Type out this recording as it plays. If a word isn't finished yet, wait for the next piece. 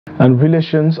And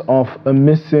relations of a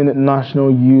missing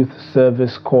National Youth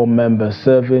Service Corps member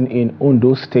serving in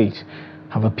Ondo State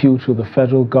have appealed to the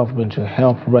federal government to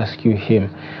help rescue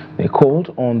him. They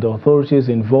called on the authorities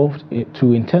involved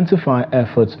to intensify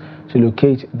efforts to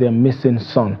locate their missing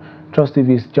son. Trust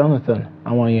TV's Jonathan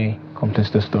Awaye completes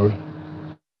the story.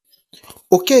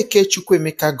 Okeke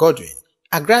Chukwuemeka Godwin,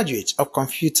 a graduate of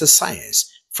computer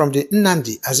science from the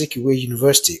Nnamdi Azikiwe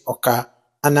University, Awka,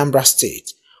 Anambra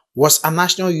State, was a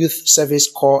National Youth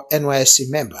Service Corps NYSC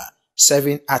member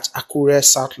serving at Akure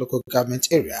South Local Government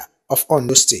Area of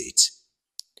Ondo State.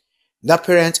 The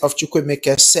parent of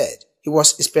Chukwuemeka said he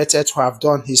was expected to have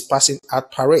done his passing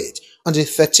out parade on the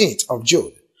 13th of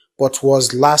June, but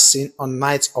was last seen on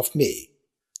 9th of May.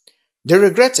 They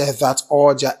regretted that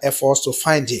all their efforts to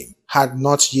find him had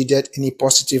not yielded any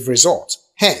positive result,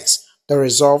 hence the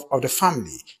resolve of the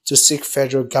family to seek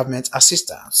federal government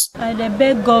assistance. I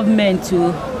beg government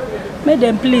to make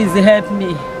them please help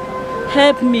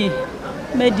me,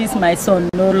 make this my son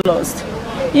no lost.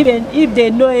 Even if they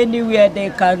know anywhere they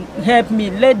can help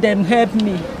me, let them help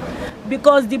me,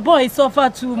 because the boy suffer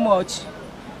too much.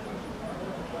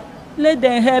 Let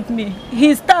them help me.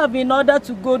 He starved in order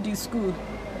to go to school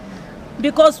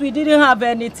because we didn't have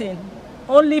anything,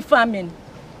 only famine.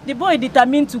 The boy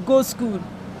determined to go to school.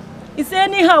 He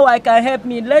said, anyhow I can help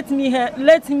me, let me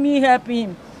help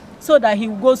him so that he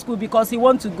will go to school because he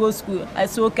wants to go to school. I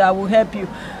said, okay, I will help you.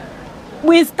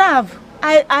 We starve.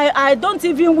 I don't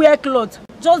even wear clothes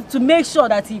just to make sure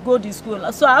that he go to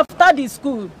school. So after the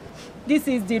school, this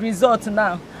is the result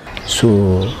now.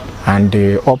 So, and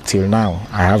up till now,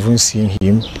 I haven't seen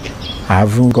him. I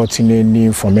haven't gotten any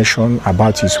information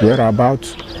about his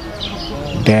whereabouts.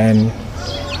 Then,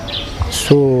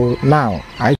 so now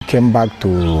I came back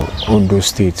to Ondo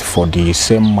State for the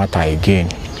same matter again.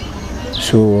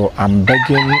 So I'm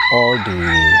begging all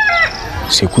the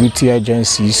security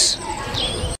agencies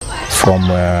from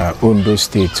Ondo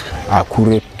State,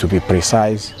 Akure to be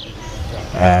precise,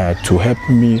 to help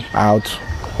me out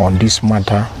on this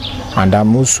matter. And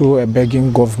I'm also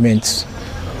begging government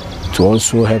to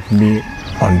also help me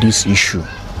on this issue.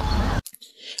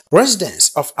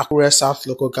 Residents of Akure South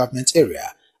Local Government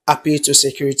Area appeal to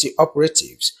security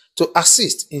operatives to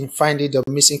assist in finding the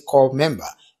missing corps member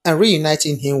and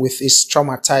reuniting him with his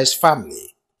traumatized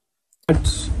family.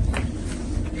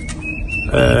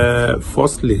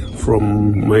 Firstly,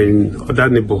 from my other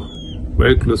neighbor,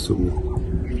 very close to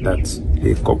me, that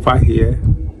a copper here,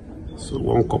 so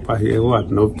one copper here who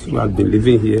had been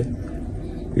living here,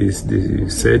 they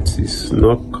said he's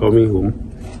not coming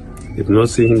home. They've not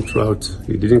seen him throughout.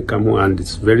 He didn't come home, and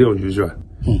it's very unusual.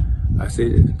 I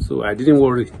said, so I didn't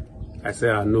worry. I said,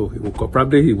 I know.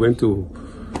 Probably he went to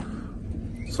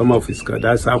some of his cars.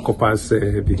 That's how coppers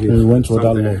behave. He went to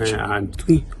that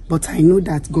lodge. But I know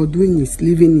that Godwin is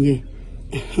living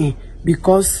here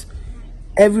because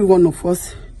every one of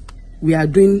us, we are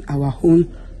doing our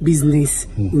own business.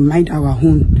 We mind our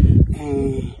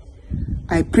own.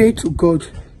 I pray to God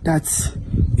that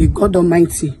the God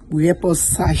Almighty will help us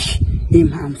search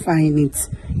him and find it.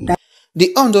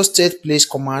 The Ondo State Police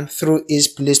Command, through its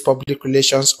Police Public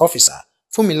Relations Officer,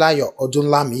 Fumilayo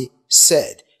Odunlami,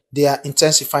 said they are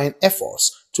intensifying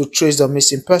efforts to trace the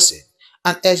missing person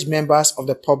and urge members of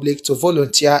the public to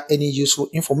volunteer any useful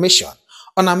information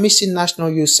on a missing National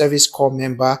Youth Service Corps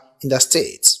member in the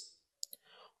state.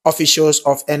 Officials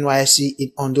of NYSC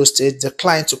in Ondo State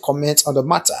declined to comment on the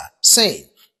matter, saying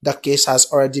the case has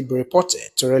already been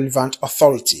reported to relevant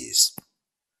authorities.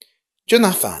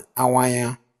 Jonathan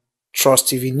Awaye, Trust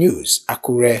TV News,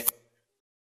 Akure.